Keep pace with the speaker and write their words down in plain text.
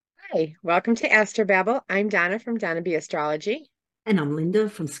Hi, welcome to Astrobabble. I'm Donna from Donna B Astrology, And I'm Linda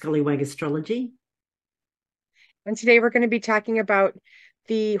from Scullywag Astrology. and today we're going to be talking about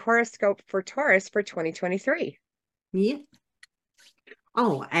the horoscope for Taurus for 2023. Yeah.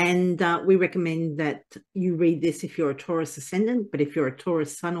 Oh, and we recommend that you read this if you're a Taurus ascendant, but if you're a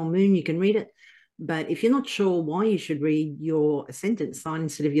Taurus sun or moon, you can read it. But if you're not sure why you should read your ascendant sign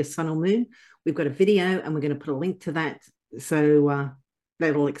instead of your sun or moon, we've got a video and we're going to put a link to that. So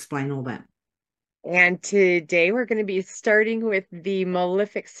that'll explain all that. And today we're going to be starting with the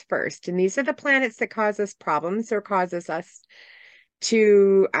malefics first. And these are the planets that cause us problems or causes us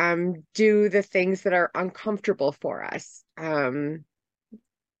to do the things that are uncomfortable for us. Not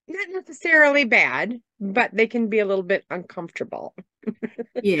necessarily bad, but they can be a little bit uncomfortable.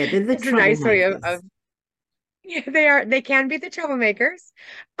 Yeah, they're the It's a nice way troublemakers. yeah, they are. They can be the troublemakers.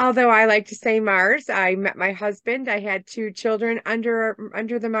 Although I like to say Mars. I met my husband. I had two children under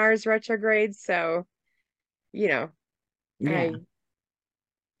the Mars retrograde. So, you know, Yeah. I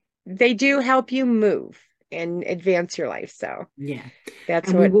they do help you move and advance your life. So Yeah. that's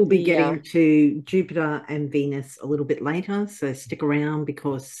And we what will be the getting to Jupiter and Venus a little bit later. So stick around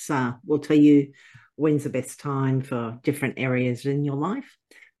because we'll tell you when's the best time for different areas in your life.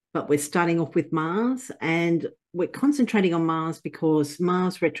 But we're starting off with Mars and we're concentrating on Mars because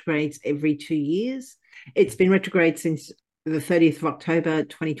Mars retrogrades every 2 years. It's been retrograde since the 30th of October,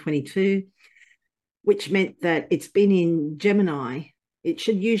 2022, which meant that it's been in Gemini. It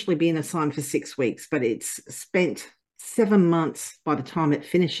should usually be in a sign for 6 weeks, but it's spent 7 months by the time it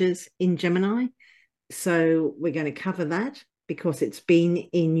finishes in Gemini. So we're going to cover that because it's been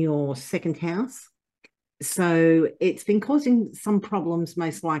in your second house. So it's been causing some problems,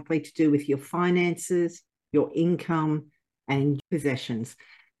 most likely to do with your finances, your income, and possessions.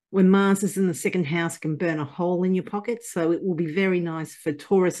 When Mars is in the second house, it can burn a hole in your pocket. So it will be very nice for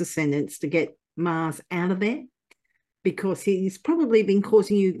Taurus ascendants to get Mars out of there because he's probably been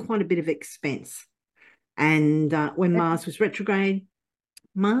causing you quite a bit of expense. And when Mars was retrograde,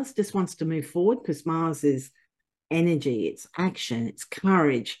 Mars just wants to move forward because Mars is energy, it's action, it's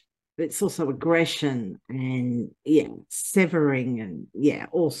courage, but it's also aggression and yeah, severing and yeah,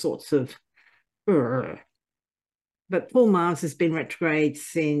 all sorts of. But Paul Mars has been retrograde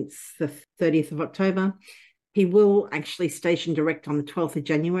since the 30th of October. He will actually station direct on the 12th of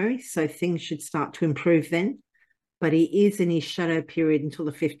January, so things should start to improve then. But he is in his shadow period until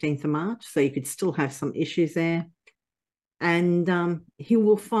the 15th of March, so you could still have some issues there. And he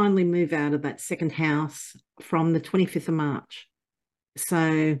will finally move out of that second house from the 25th of March. So,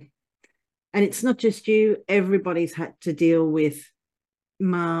 and it's not just you, everybody's had to deal with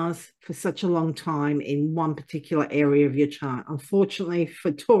Mars for such a long time in one particular area of your chart. Unfortunately,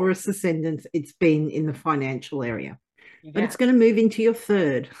 for Taurus ascendants, it's been in the financial area, but it's yes, going to move into your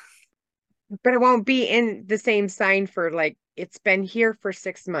third. but it won't be in the same sign for like it's been here for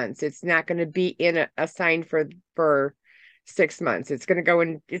 6 months. It's not going to be in a sign for 6 months. It's going to go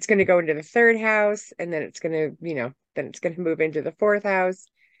in. It's going to go into the third house, and then it's going to then it's going to move into the fourth house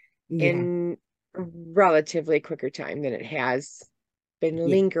Yeah, in a relatively quicker time than it has been yeah,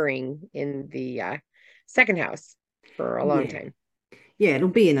 lingering in the second house for a long yeah. time. Yeah, it'll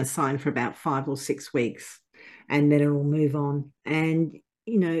be in a sign for about 5 or 6 weeks and then it'll move on. And,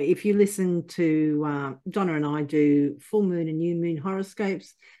 you know, if you listen to Donna and I do full moon and new moon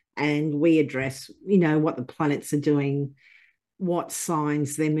horoscopes, and we address, you know, what the planets are doing, what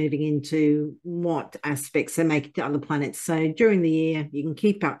signs they're moving into, what aspects they're making to other planets. So during the year, you can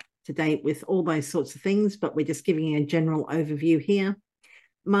keep up to date with all those sorts of things, but we're just giving you a general overview here.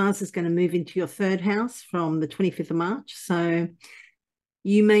 Mars is going to move into your third house from the 25th of March. So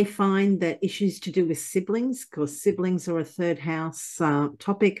you may find that issues to do with siblings, because siblings are a third house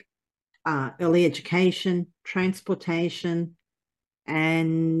topic, early education, transportation,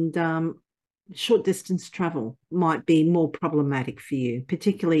 and short distance travel might be more problematic for you,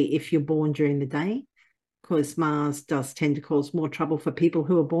 particularly if you're born during the day, because Mars does tend to cause more trouble for people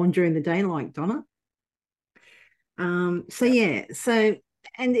who are born during the day, like Donna. So Yep. yeah, so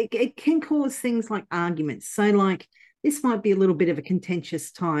and it can cause things like arguments. So like this might be a little bit of a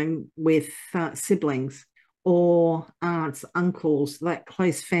contentious time with siblings or aunts, uncles, like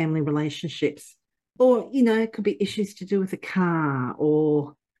close family relationships. Or, you know, it could be issues to do with a car,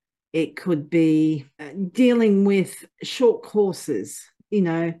 or it could be dealing with short courses. You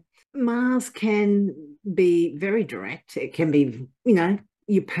know, Mars can be very direct. It can be, you know,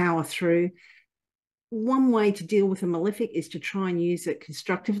 you power through. One way to deal with a malefic is to try and use it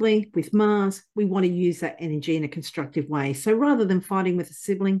constructively. With Mars, we want to use that energy in a constructive way. So rather than fighting with a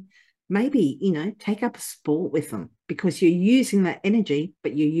sibling, maybe, take up a sport with them because you're using that energy,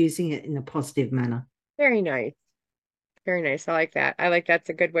 but you're using it in a positive manner. Very nice. Very nice. I like that. I like that's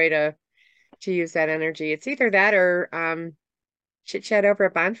a good way to use that energy. It's either that or chit chat over a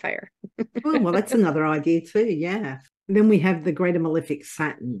bonfire. Oh, well, that's another idea too. Yeah. Then we have the greater malefic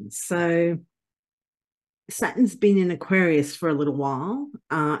Saturn. So Saturn's been in Aquarius for a little while.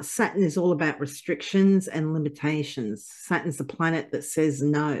 Saturn is all about restrictions and limitations. Saturn's the planet that says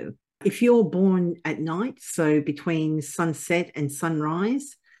no. If you're born at night, so between sunset and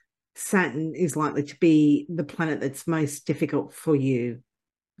sunrise, Saturn is likely to be the planet that's most difficult for you.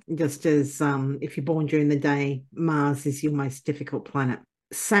 Just as if you're born during the day, Mars is your most difficult planet.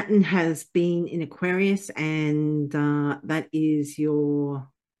 Saturn has been in Aquarius, and that is your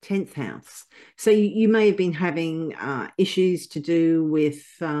 10th house. So you may have been having issues to do with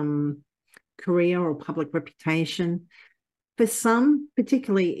career or public reputation. For some,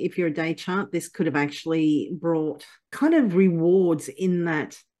 particularly if you're a day chart, this could have actually brought kind of rewards in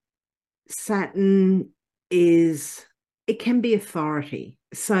that Saturn it can be authority.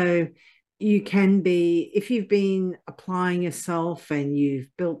 So you can be, if you've been applying yourself and you've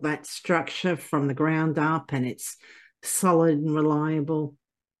built that structure from the ground up and it's solid and reliable,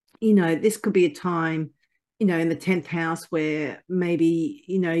 this could be a time, in the 10th house where maybe,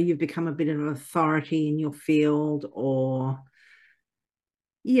 you've become a bit of an authority in your field, or,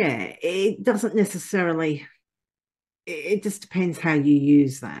 yeah, it doesn't necessarily, it just depends how you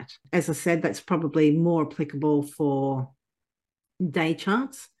use that. As I said, that's probably more applicable for day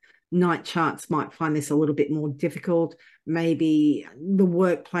charts. Night charts might find this a little bit more difficult. Maybe the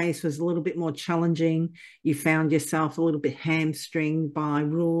workplace was a little bit more challenging. You found yourself a little bit hamstringed by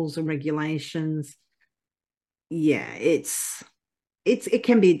rules and regulations. Yeah, it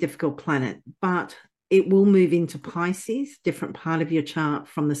can be a difficult planet, but it will move into Pisces, different part of your chart,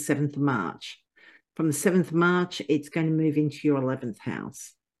 from the 7th of March. From the 7th of March, it's going to move into your 11th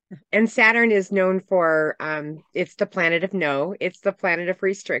house. And Saturn is known for it's the planet of no, it's the planet of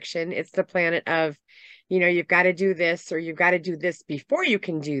restriction, it's the planet of, you've got to do this or you've got to do this before you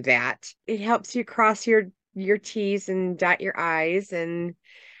can do that. It helps you cross your T's and dot your I's, and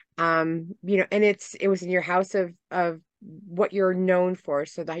and it was in your house of what you're known for,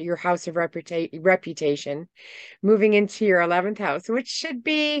 so that your house of reputation, moving into your 11th house, which should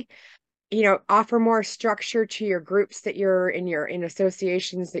be, offer more structure to your groups that you're in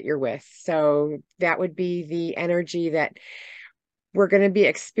associations that you're with. So that would be the energy that we're going to be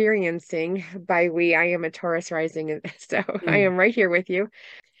experiencing. I am a Taurus rising, so I am right here with you.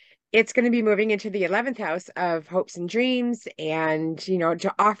 It's going to be moving into the 11th house of hopes and dreams, and,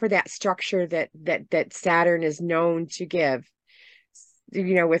 to offer that structure that Saturn is known to give,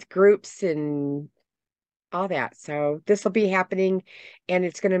 with groups and all that. So this will be happening, and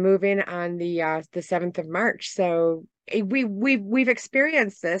it's going to move in on the 7th of March. So we've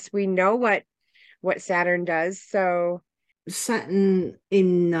experienced this. We know what Saturn does. So Saturn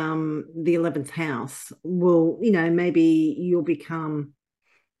in the 11th house will, maybe you'll become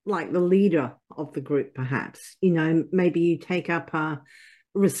like the leader of the group, perhaps. Maybe you take up a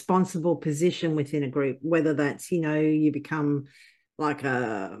responsible position within a group, whether that's, you become like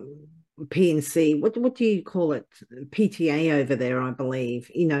a PNC, what do you call it? PTA over there, I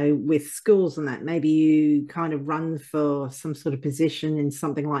believe, with schools and that. Maybe you kind of run for some sort of position in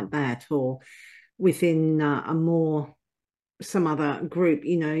something like that, or within some other group,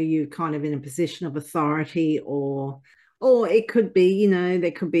 you're kind of in a position of authority, or it could be,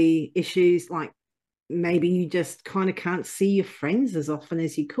 there could be issues like maybe you just kind of can't see your friends as often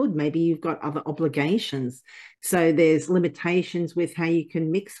as you could. Maybe you've got other obligations. So there's limitations with how you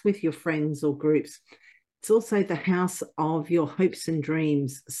can mix with your friends or groups. It's also the house of your hopes and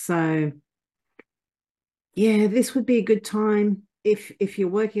dreams. So yeah, this would be a good time if you're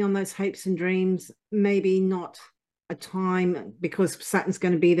working on those hopes and dreams. Maybe not a time, because Saturn's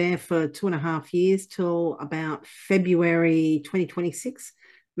going to be there for 2.5 years till about February 2026.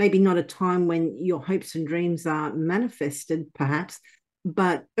 Maybe not a time when your hopes and dreams are manifested, perhaps,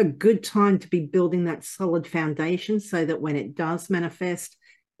 but a good time to be building that solid foundation so that when it does manifest,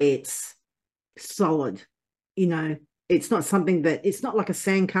 it's solid. It's not something it's not like a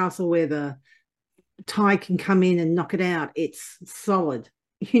sandcastle where the tide can come in and knock it out. It's solid.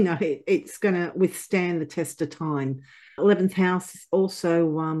 It's going to withstand the test of time. 11th house is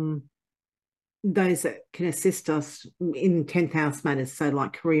also those that can assist us in 10th house matters, so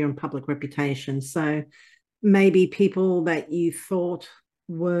like career and public reputation. So maybe people that you thought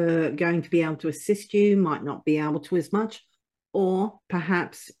were going to be able to assist you might not be able to as much, or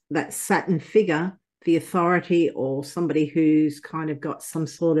perhaps that Saturn figure, the authority, or somebody who's kind of got some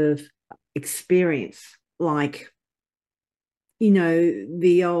sort of experience, like,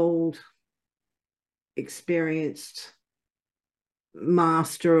 the old experienced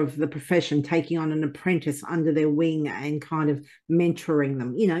master of the profession taking on an apprentice under their wing and kind of mentoring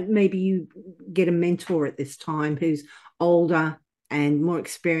them. Maybe you get a mentor at this time who's older and more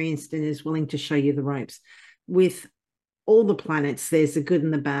experienced and is willing to show you the ropes. With all the planets, there's the good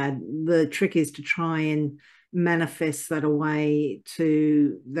and the bad. The trick is to try and manifest that away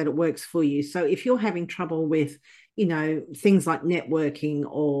to that it works for you. So if you're having trouble with things like networking,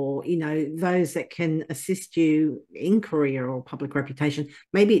 or those that can assist you in career or public reputation,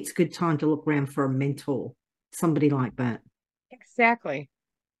 maybe it's a good time to look around for a mentor, somebody like that. Exactly.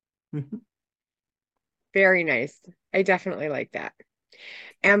 Mm-hmm. Very nice. I definitely like that.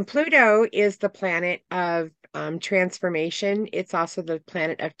 And Pluto is the planet of transformation. It's also the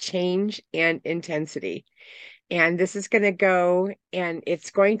planet of change and intensity. And this is going to go, and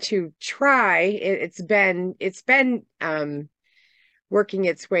it's going to try. It's been working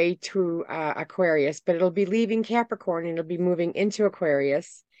its way to Aquarius, but it'll be leaving Capricorn and it'll be moving into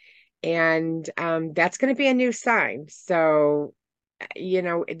Aquarius, and that's going to be a new sign. So,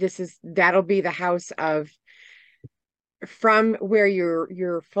 that'll be the house of, from where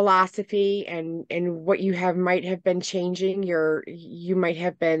your philosophy and what you have might have been changing. You might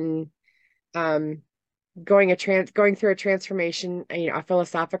have been um going through a transformation, a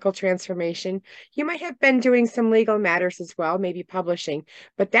philosophical transformation. You might have been doing some legal matters as well, maybe publishing,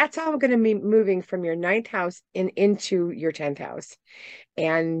 but that's all going to be moving from your ninth house into your 10th house.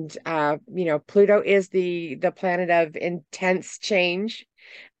 And Pluto is the planet of intense change,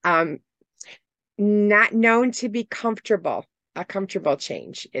 um not known to be a comfortable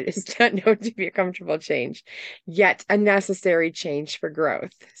change. It is not known to be a comfortable change, yet a necessary change for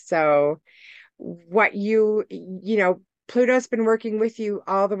growth. So what Pluto's been working with you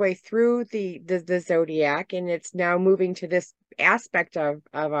all the way through the zodiac, and it's now moving to this aspect of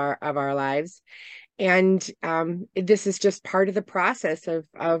our lives. And this is just part of the process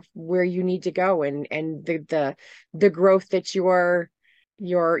of where you need to go, and the growth that your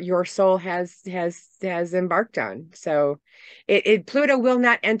soul has embarked on. So Pluto will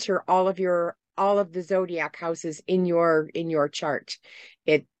not enter all of the zodiac houses in your chart.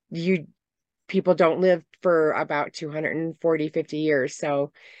 It you People don't live for about 240, 50 years.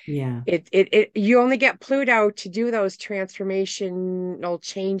 So Yeah. you only get Pluto to do those transformational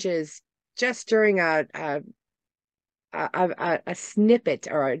changes just during a snippet,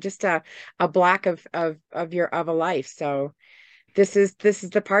 or just a block of a life. So this is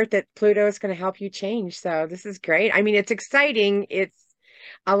the part that Pluto is going to help you change. So this is great. I mean, it's exciting. It's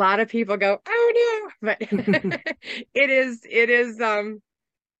A lot of people go, oh no, but it is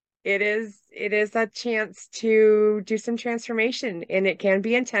a chance to do some transformation, and it can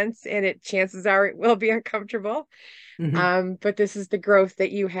be intense, and chances are it will be uncomfortable. Mm-hmm. But this is the growth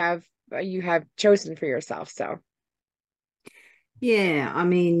that you have chosen for yourself. So Yeah, I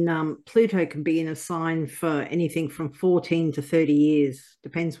mean, Pluto can be in a sign for anything from 14 to 30 years,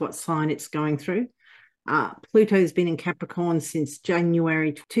 depends what sign it's going through. Pluto's been in Capricorn since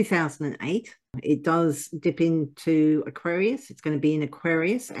January 2008. It does dip into Aquarius. It's going to be in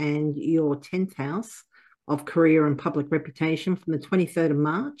Aquarius and your 10th house of career and public reputation from the 23rd of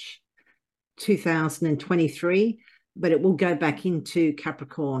March 2023, but it will go back into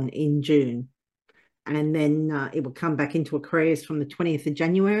Capricorn in June. And then it will come back into Aquarius from the 20th of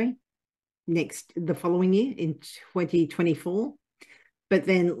January the following year in 2024. But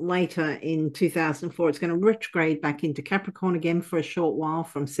then later in 2004, it's going to retrograde back into Capricorn again for a short while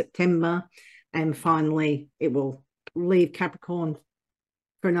from September. And finally, it will leave Capricorn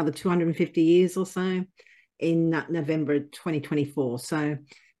for another 250 years or so in November 2024. So,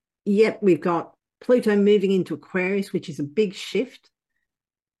 yep, we've got Pluto moving into Aquarius, which is a big shift.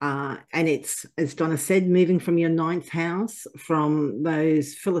 And it's, as Donna said, moving from your ninth house, from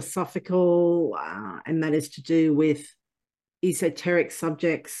those philosophical and matters to do with esoteric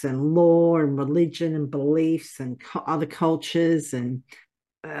subjects and law and religion and beliefs and other cultures and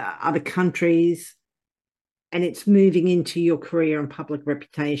other countries. And it's moving into your career and public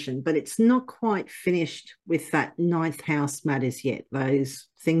reputation, but it's not quite finished with that ninth house matters yet, those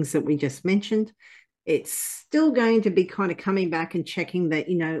things that we just mentioned. It's still going to be kind of coming back and checking that,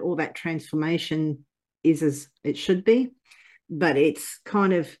 all that transformation is as it should be, but it's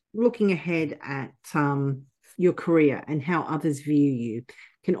kind of looking ahead at your career and how others view you.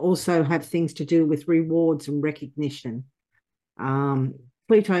 Can also have things to do with rewards and recognition.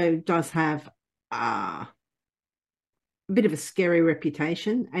 Pluto does have a bit of a scary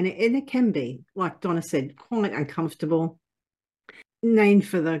reputation, and it can be, like Donna said, quite uncomfortable. named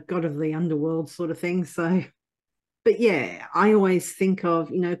for the god of the underworld sort of thing. So, but yeah, I always think of,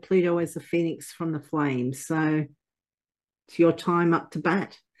 Pluto as the phoenix from the flames. So it's your time up to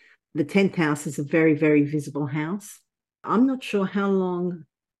bat. The 10th house is a very, very visible house. I'm not sure how long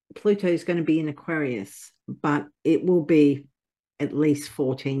Pluto is going to be in Aquarius, but it will be at least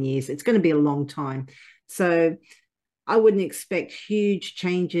 14 years. It's going to be a long time. So I wouldn't expect huge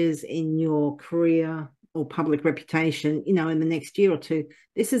changes in your career or public reputation, in the next year or two.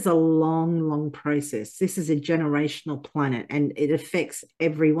 This is a long, long process. This is a generational planet and it affects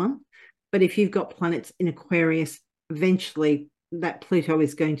everyone. But if you've got planets in Aquarius, eventually that Pluto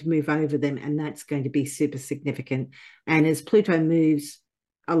is going to move over them and that's going to be super significant. And as Pluto moves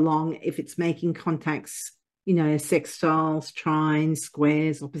along, if it's making contacts, sextiles, trines,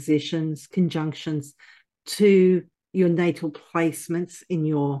 squares, oppositions, conjunctions to your natal placements in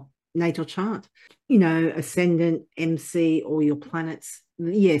your natal chart, ascendant, MC, or your planets,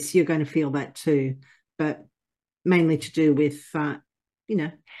 yes, you're going to feel that too, but mainly to do with,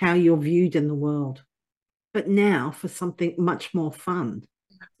 how you're viewed in the world. But now for something much more fun.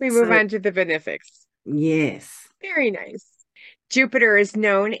 We move So, on to the benefics. yes. Very nice. Jupiter is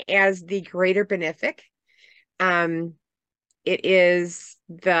known as the greater benefic. Um, it is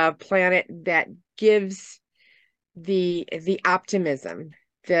the planet that gives the optimism,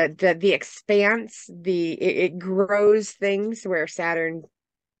 the expanse, it grows things where Saturn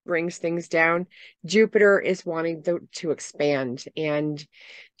brings things down. Jupiter is wanting to expand, and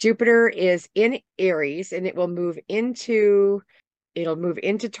Jupiter is in Aries, and it'll move into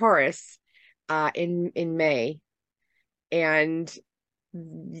Taurus in May, and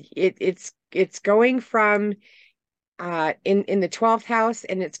it's going from in the 12th house,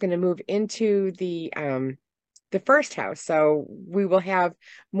 and it's going to move into the first house. So we will have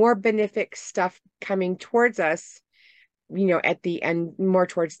more benefic stuff coming towards us, at the end, more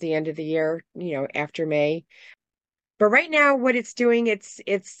towards the end of the year, after May. But right now, what it's doing, it's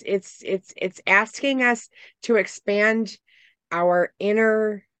asking us to expand our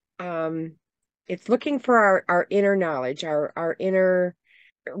inner, it's looking for our inner knowledge, our inner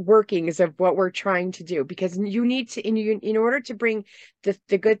workings of what we're trying to do, because you need to in order to bring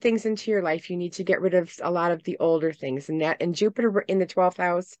the good things into your life, you need to get rid of a lot of the older things, and Jupiter in the 12th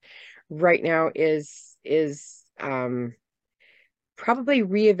house right now is probably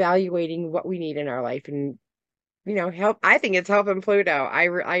reevaluating what we need in our life, and help. I think it's helping Pluto.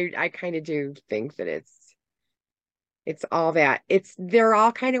 I kind of do think that it's all that. They're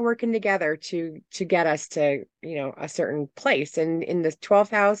all kind of working together to get us to, a certain place. And in the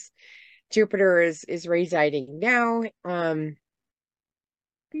 12th house, Jupiter is residing now.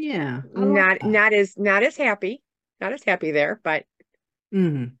 Yeah, I like that. Not as happy, not as happy there, but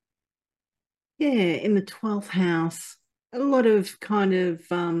Mm. Yeah, in the 12th house, a lot of kind of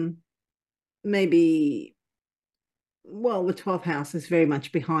maybe, well, the 12th house is very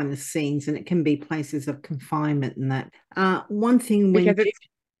much behind the scenes and it can be places of confinement and that. One thing because when,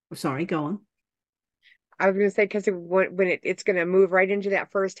 it's sorry, go on. I was going to say, because when it's going to move right into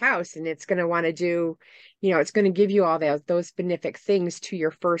that first house, and it's going to want to do, it's going to give you all those benefic things to your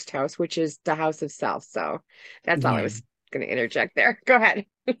first house, which is the house of self. So that's all I Yeah. was going to interject there. Go ahead.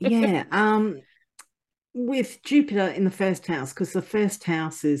 Yeah. With Jupiter in the first house, because the first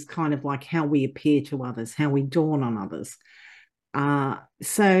house is kind of like how we appear to others, how we dawn on others.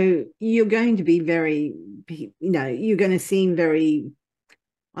 So you're going to be very, you're going to seem very,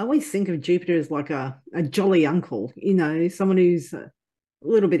 I always think of Jupiter as like a jolly uncle, someone who's a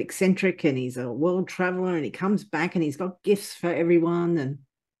little bit eccentric and he's a world traveler and he comes back and he's got gifts for everyone. And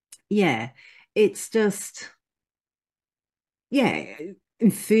yeah, it's just, yeah,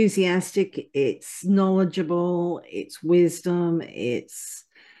 enthusiastic, it's knowledgeable, it's wisdom, it's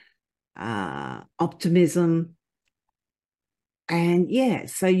optimism. And yeah,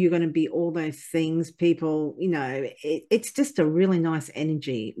 so you're going to be all those things. People, it's just a really nice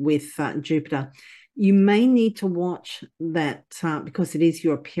energy with Jupiter. You may need to watch that because it is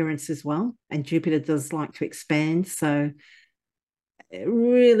your appearance as well. And Jupiter does like to expand. So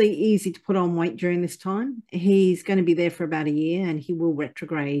really easy to put on weight during this time. He's going to be there for about a year and he will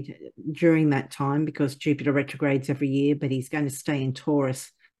retrograde during that time because Jupiter retrogrades every year, but he's going to stay in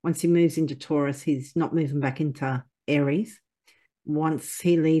Taurus. Once he moves into Taurus, he's not moving back into Aries. Once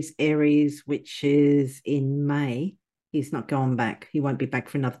he leaves Aries, which is in May, he's not going back. He won't be back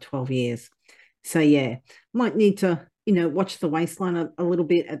for another 12 years. So yeah, might need to, watch the waistline a little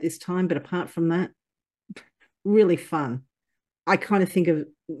bit at this time. But apart from that, really fun. I kind of think of,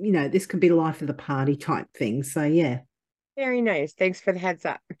 this could be life of the party type thing. So yeah. Very nice. Thanks for the heads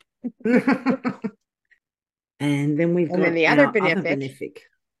up. And then we've And then got the other our other benefic, benefic.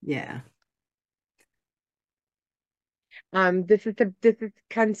 Yeah. this is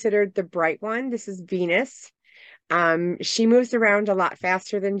considered the bright one. This is Venus. She moves around a lot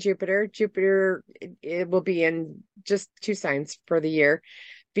faster than Jupiter. Jupiter, it will be in just two signs for the year.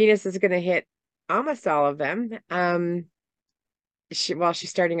 Venus is going to hit almost all of them. She's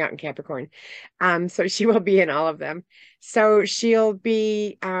starting out in Capricorn. So she will be in all of them. So she'll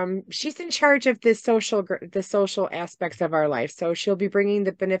be, she's in charge of the social aspects of our life. So she'll be bringing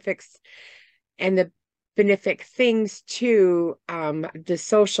the benefics and the benefic things to the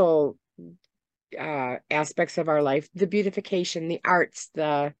social aspects of our life, the beautification, the arts,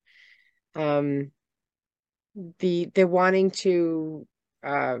 um the wanting to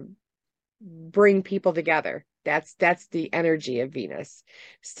uh bring people together. That's the energy of Venus.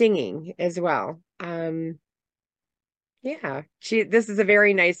 Singing as well. Yeah, this is a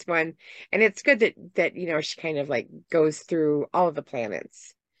very nice one. And it's good that she kind of like goes through all of the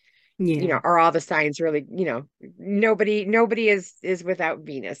planets, Yeah. or all the signs really, nobody is without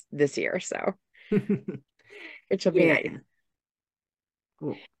Venus this year, so which will be Yeah. nice.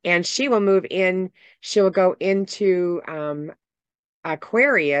 Cool. And she'll go into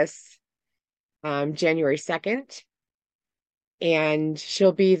Aquarius January 2nd, and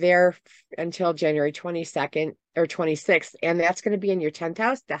she'll be there until January 22nd or 26th, and that's going to be in your 10th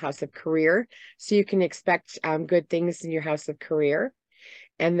house, the house of career. So you can expect good things in your house of career.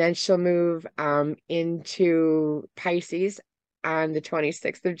 And then she'll move into Pisces on the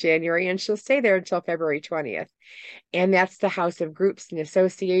 26th of January, and she'll stay there until February 20th. And that's the house of groups and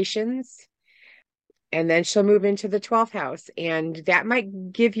associations. And then she'll move into the 12th house, and that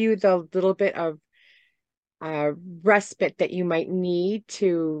might give you the little bit of respite that you might need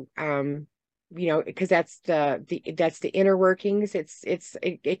to because that's the inner workings.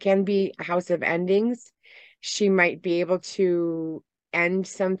 It can be a house of endings. She might be able to end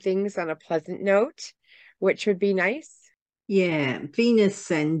some things on a pleasant note, which would be nice. Yeah,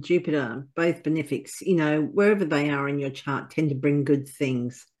 Venus and Jupiter, both benefics, wherever they are in your chart, tend to bring good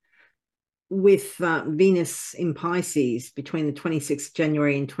things. With Venus in Pisces between the 26th of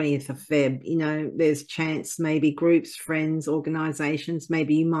January and 20th of Feb, there's chance, maybe groups, friends, organizations,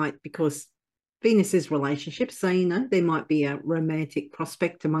 maybe you might, because Venus is relationships, so, there might be a romantic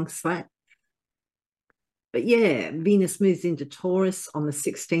prospect amongst that. But yeah, Venus moves into Taurus on the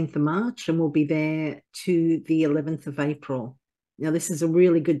 16th of March and will be there to the 11th of April. Now, this is a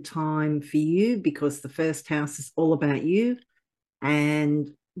really good time for you because the first house is all about you. And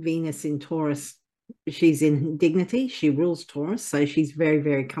Venus in Taurus, she's in dignity. She rules Taurus, so she's very,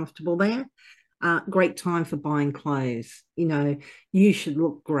 very comfortable there. Great time for buying clothes. You should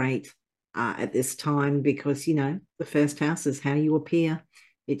look great at this time because, the first house is how you appear.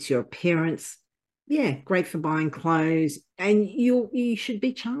 It's your appearance. Yeah, great for buying clothes. And you should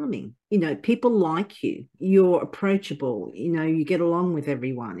be charming. People like you. You're approachable. You get along with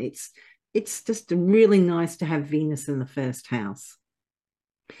everyone. It's just really nice to have Venus in the first house.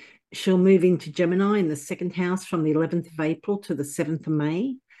 She'll move into Gemini in the second house from the 11th of April to the 7th of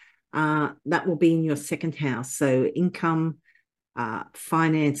May. That will be in your second house. So income,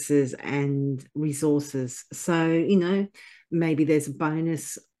 finances, and resources. So, maybe there's a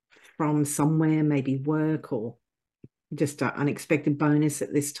bonus from somewhere, maybe work or just an unexpected bonus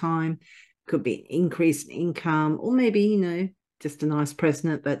at this time. Could be an increase in income, or maybe, just a nice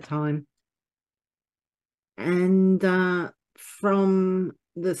present at that time. And from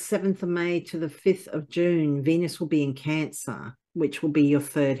the 7th of May to the 5th of June, Venus will be in Cancer, which will be your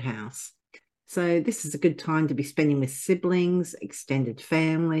third house. So this is a good time to be spending with siblings, extended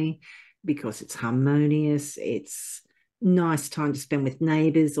family, because it's harmonious. It's nice time to spend with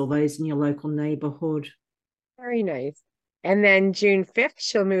neighbors or those in your local neighborhood. Very nice. And then June 5th,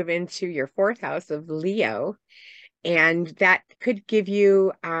 she'll move into your fourth house of Leo. And that could give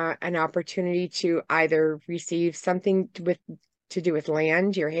you an opportunity to either receive something to do with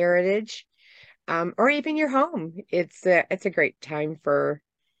land, your heritage, or even your home. It's a great time for,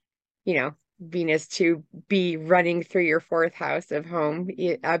 Venus to be running through your fourth house of home.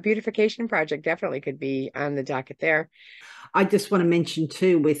 A beautification project definitely could be on the docket there. I just want to mention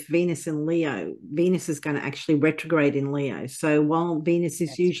too, with Venus and Leo, Venus is going to actually retrograde in Leo. So while Venus is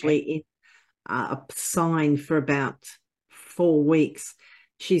That's usually right. in a sign for about 4 weeks,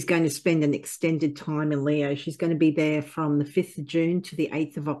 she's going to spend an extended time in Leo. She's going to be there from the 5th of June to the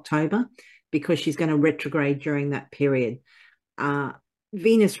 8th of October because she's going to retrograde during that period.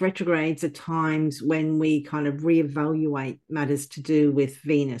 Venus retrogrades are times when we kind of reevaluate matters to do with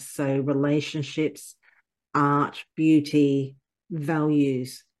Venus. So relationships, art, beauty,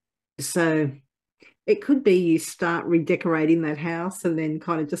 values. So it could be you start redecorating that house and then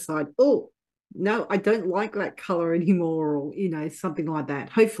kind of decide, oh, no, I don't like that color anymore, or, something like that.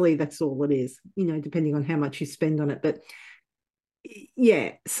 Hopefully that's all it is, depending on how much you spend on it. But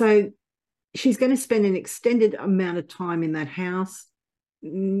yeah, so she's going to spend an extended amount of time in that house,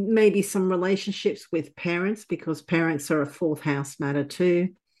 maybe some relationships with parents, because parents are a fourth house matter too.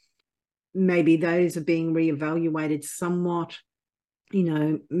 Maybe those are being reevaluated somewhat,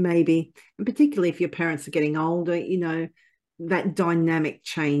 maybe, and particularly if your parents are getting older, that dynamic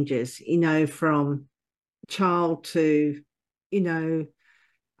changes, from child to, you know,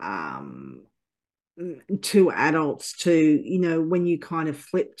 um, to adults to, when you kind of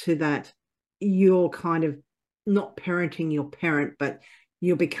flip to that, you're kind of not parenting your parent, but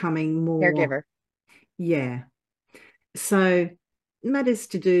you're becoming more, Caregiver. yeah. So matters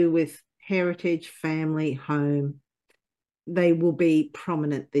to do with heritage, family, home, they will be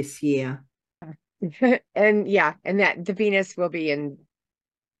prominent this year. And yeah, and that the Venus will be in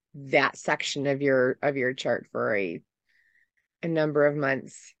that section of your chart for a number of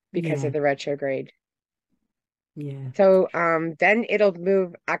months because Yeah, of the retrograde. yeah, So then it'll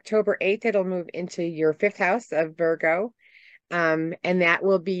move October 8th, it'll move into your fifth house of Virgo. And that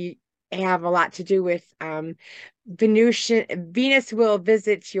will be have a lot to do with Venus will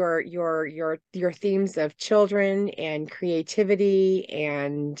visit your themes of children and creativity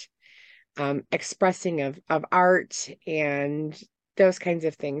and expressing of art and those kinds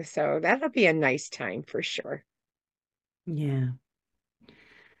of things. So that'll be a nice time for sure. yeah.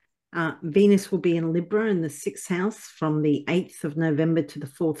 Venus will be in Libra in the sixth house from the 8th of November to the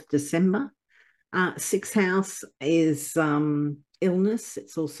 4th of December. Sixth house is illness,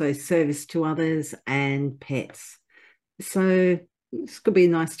 it's also service to others and pets. So this could be a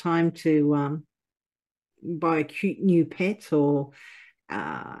nice time to buy a cute new pet, or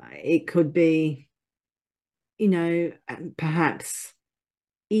it could be, perhaps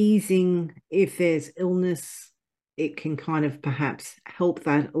easing if there's illness, it can kind of perhaps help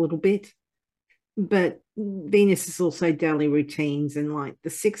that a little bit. But Venus is also daily routines, and like the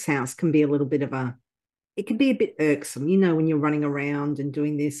sixth house can be a little bit of a, it can be a bit irksome, when you're running around and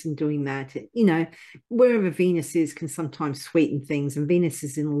doing this and doing that. Wherever Venus is can sometimes sweeten things, and Venus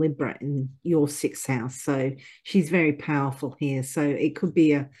is in Libra in your sixth house. So she's very powerful here. So it could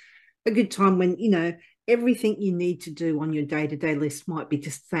be a good time when, everything you need to do on your day-to-day list might be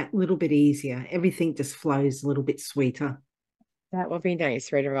just that little bit easier. Everything just flows a little bit sweeter. That will be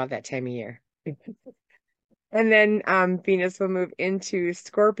nice right around that time of year. And then Venus will move into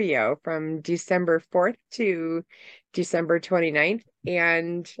Scorpio from December 4th to December 29th.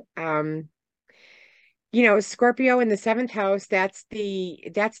 And Scorpio in the seventh house, that's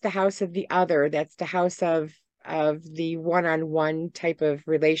the house of the other. That's the house of the one-on-one type of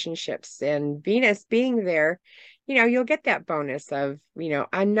relationships. And Venus being there, you'll get that bonus of,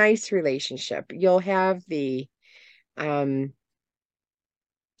 a nice relationship. You'll have um,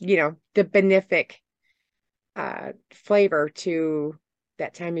 the benefic flavor to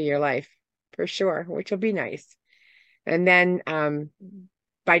that time of your life for sure, which will be nice. And then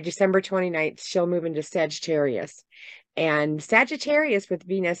by December 29th, she'll move into Sagittarius. And Sagittarius with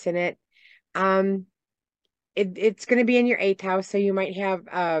Venus in it, um, it's going to be in your eighth house. So you might have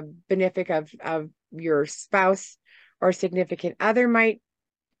a benefic of your spouse or significant other might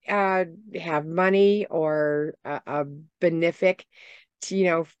have money or a benefic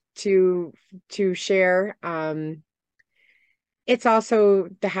to, to share. It's also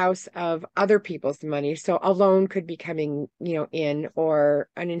the house of other people's money. So a loan could be coming, in or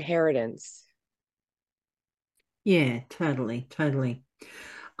an inheritance. Yeah, totally, totally.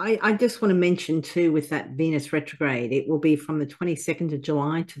 I just want to mention too, with that Venus retrograde, it will be from the 22nd of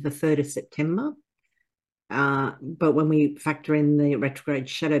July to the 3rd of September. But when we factor in the retrograde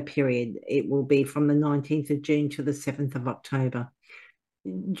shadow period, it will be from the 19th of June to the 7th of October.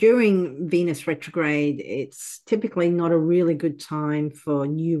 During Venus retrograde, it's typically not a really good time for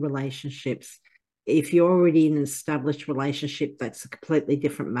new relationships. If you're already in an established relationship, that's a completely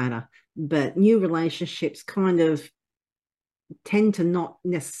different matter. But new relationships kind of tend to not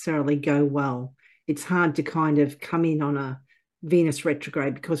necessarily go well. It's hard to kind of come in on a Venus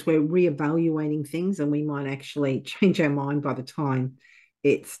retrograde because we're reevaluating things and we might actually change our mind by the time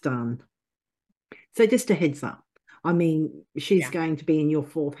it's done. So just a heads up. I mean, she's Yeah. going to be in your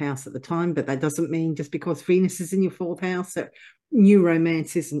fourth house at the time, but that doesn't mean just because Venus is in your fourth house that new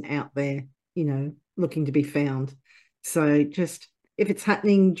romance isn't out there, looking to be found. So just if it's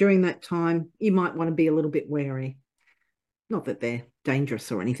happening during that time, you might want to be a little bit wary. Not that they're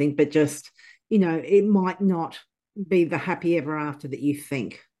dangerous or anything, but just, it might not be the happy ever after that you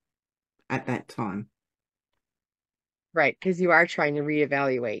think at that time. Right, because you are trying to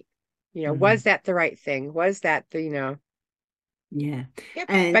reevaluate. Mm, Was that the right thing? Was that the. yeah. Yep. But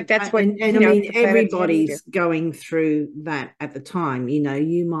And, that's what, and I mean, the planets have you do. everybody's going through that at the time.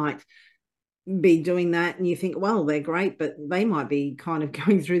 You might be doing that and you think, well, they're great, but they might be kind of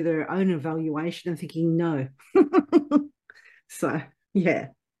going through their own evaluation and thinking, no. So, yeah,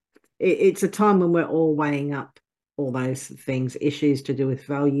 it's a time when we're all weighing up all those things, issues to do with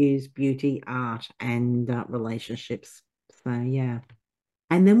values, beauty, art, and relationships. So, yeah.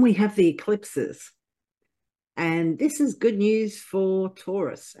 And then we have the eclipses. And this is good news for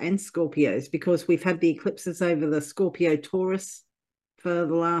Taurus and Scorpios because we've had the eclipses over the Scorpio Taurus for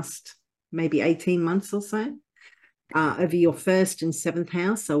the last maybe 18 months or so, over your first and seventh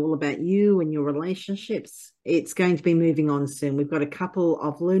house. So, all about you and your relationships. It's going to be moving on soon. We've got a couple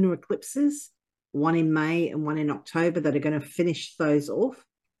of lunar eclipses, one in May and one in October, that are going to finish those off.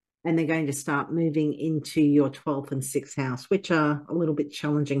 And they're going to start moving into your 12th and 6th house, which are a little bit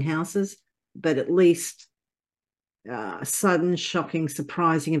challenging houses, but at least sudden, shocking,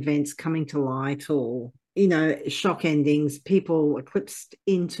 surprising events coming to light, or shock endings, people eclipsed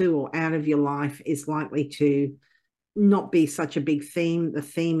into or out of your life, is likely to not be such a big theme. The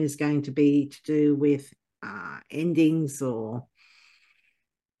theme is going to be to do with endings or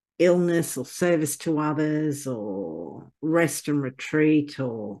illness or service to others or rest and retreat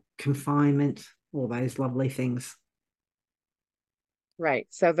or confinement, all those lovely things. Right.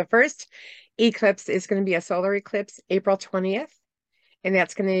 So the first eclipse is going to be a solar eclipse April 20th, and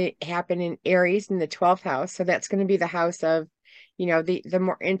that's going to happen in Aries in the 12th house. So that's going to be the house of, the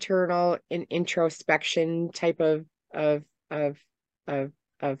more internal and introspection type of of of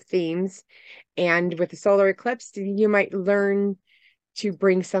of themes. And with the solar eclipse, you might learn to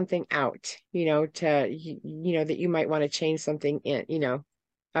bring something out, that you might want to change something in,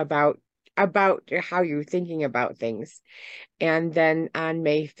 about how you're thinking about things. And then on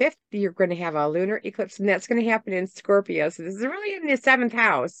May 5th, you're going to have a lunar eclipse, and that's going to happen in Scorpio. So this is really in the seventh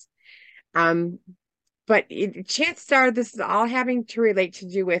house. Um, but chances are this is all having to relate to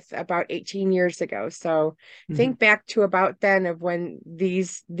do with about 18 years ago. So Mm-hmm. think back to about then of when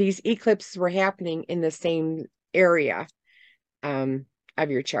these eclipses were happening in the same area um, of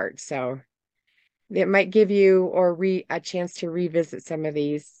your chart. So it might give you a chance to revisit some of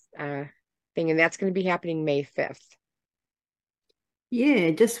these and that's going to be happening May 5th.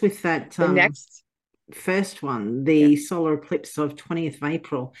 Yeah, just with that The next, first one, yeah, the solar eclipse of 20th of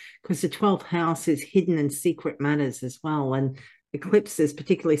April, because the 12th house is hidden and secret matters as well. And eclipses,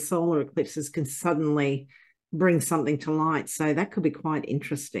 particularly solar eclipses, can suddenly bring something to light. So that could be quite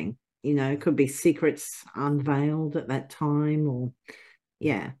interesting. It could be secrets unveiled at that time, or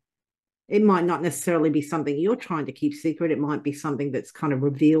yeah. It might not necessarily be something you're trying to keep secret. It might be something that's kind of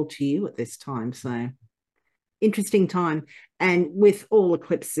revealed to you at this time. So interesting time. And with all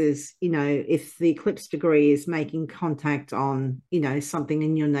eclipses, if the eclipse degree is making contact on, something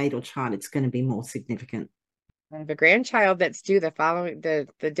in your natal chart, it's going to be more significant. I have a grandchild that's due the following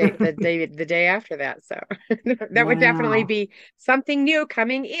the day after that. So that would definitely Wow. be something new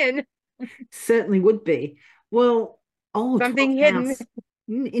coming in, Certainly would be. Well, something 12th hidden. house.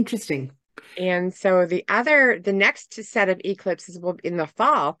 Interesting. And so the next set of eclipses will in the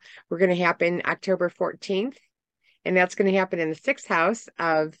fall, we're going to happen October 14th, and that's going to happen in the sixth house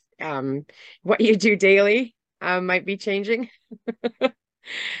of what you do daily might be changing.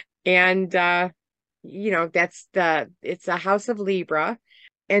 And it's a house of Libra.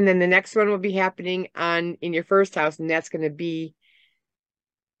 And then the next one will be happening in your first house, and that's going to be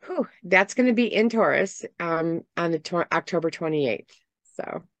in Taurus on the October 28th.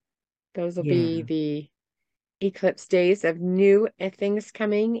 So those will be Yeah. the eclipse days of new things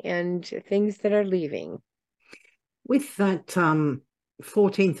coming and things that are leaving. With that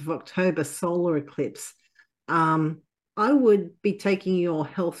 14th of October solar eclipse, I would be taking your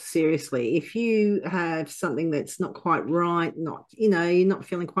health seriously. If you have something that's not quite right, you're not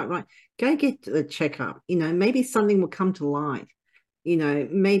feeling quite right, go get the checkup. Maybe something will come to light.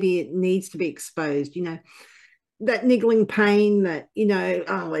 Maybe it needs to be exposed. That niggling pain that,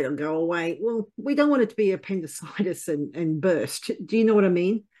 oh, it'll go away. Well, we don't want it to be appendicitis and burst. Do you know what I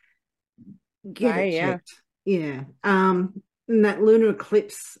mean? Get it Right, yeah. checked. Yeah. And that lunar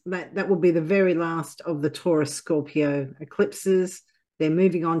eclipse, that will be the very last of the Taurus Scorpio eclipses. They're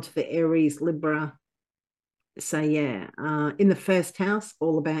moving on to the Aries Libra. So yeah, in the first house,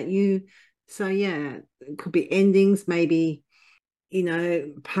 all about you. So yeah, it could be endings, maybe,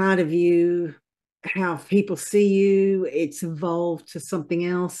 part of you, how people see you, it's evolved to something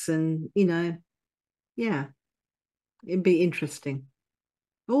else. And, yeah, it'd be interesting.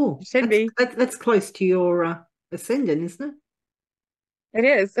 Oh, It should that's be. that's close to your ascendant, isn't It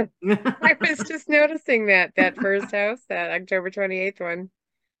is. I it? was just noticing that first house, that October 28th one.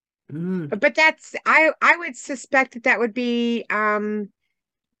 Mm, But that's I would suspect that that would be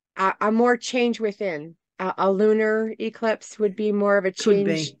a more change within. A lunar eclipse would be more of a could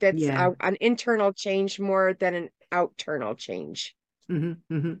change be. that's Yeah. an internal change more than an outternal change. Yeah.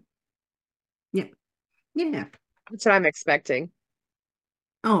 Yeah. That's what I'm expecting.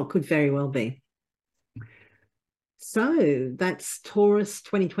 Oh, could very well be. So that's Taurus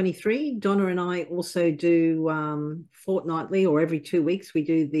 2023. Donna and I also do fortnightly or every 2 weeks, we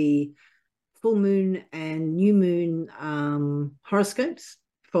do the full moon and new moon horoscopes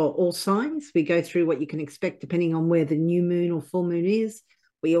for all signs. We go through what you can expect depending on where the new moon or full moon is.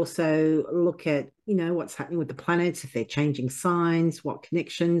 We also look at, what's happening with the planets, if they're changing signs, what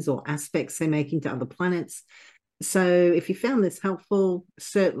connections or aspects they're making to other planets. So if you found this helpful,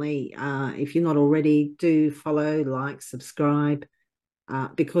 certainly, if you're not already, do follow, like, subscribe,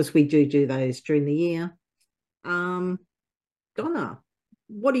 because we do those during the year. Um, Donna,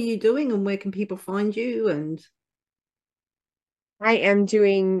 what are you doing and where can people find you? And I am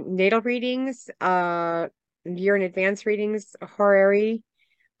doing natal readings, year in advance readings, horary,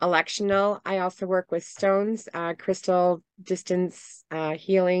 electional. I also work with stones, crystal distance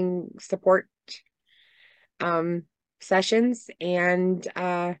healing support um, sessions, and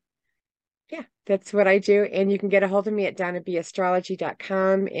yeah, that's what I do. And you can get a hold of me at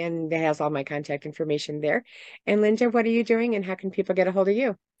donnabastrology.com, and it has all my contact information there. And Linda, what are you doing, and how can people get a hold of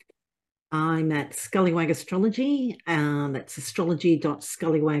you? I'm at Scullywag Astrology. That's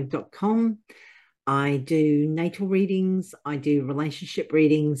astrology.scullywag.com. I do natal readings, I do relationship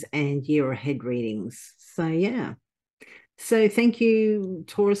readings, and year ahead readings. So, yeah. So thank you,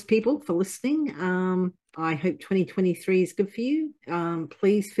 Taurus people, for listening. I hope 2023 is good for you.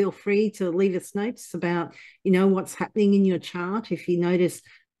 Please feel free to leave us notes about, what's happening in your chart. If you notice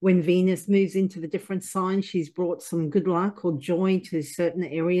when Venus moves into the different signs, she's brought some good luck or joy to certain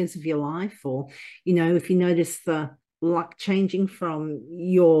areas of your life. Or, if you notice the luck changing from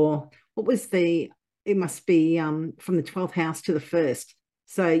it must be from the 12th house to the first.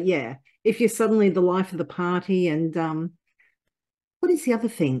 So, yeah, if you're suddenly the life of the party and what is the other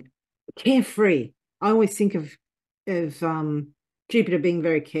thing? Carefree. I always think of Jupiter being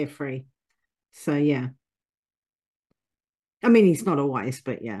very carefree. So yeah. I mean, he's not always,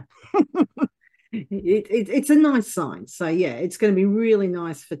 but yeah. It's a nice sign. So yeah, it's going to be really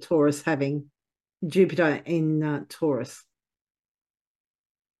nice for Taurus having Jupiter in Taurus.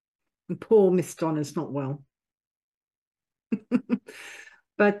 And poor Miss Donna's not well.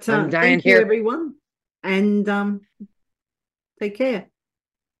 But I'm dying thank you, here. everyone. And take care.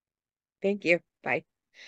 Thank you. Bye.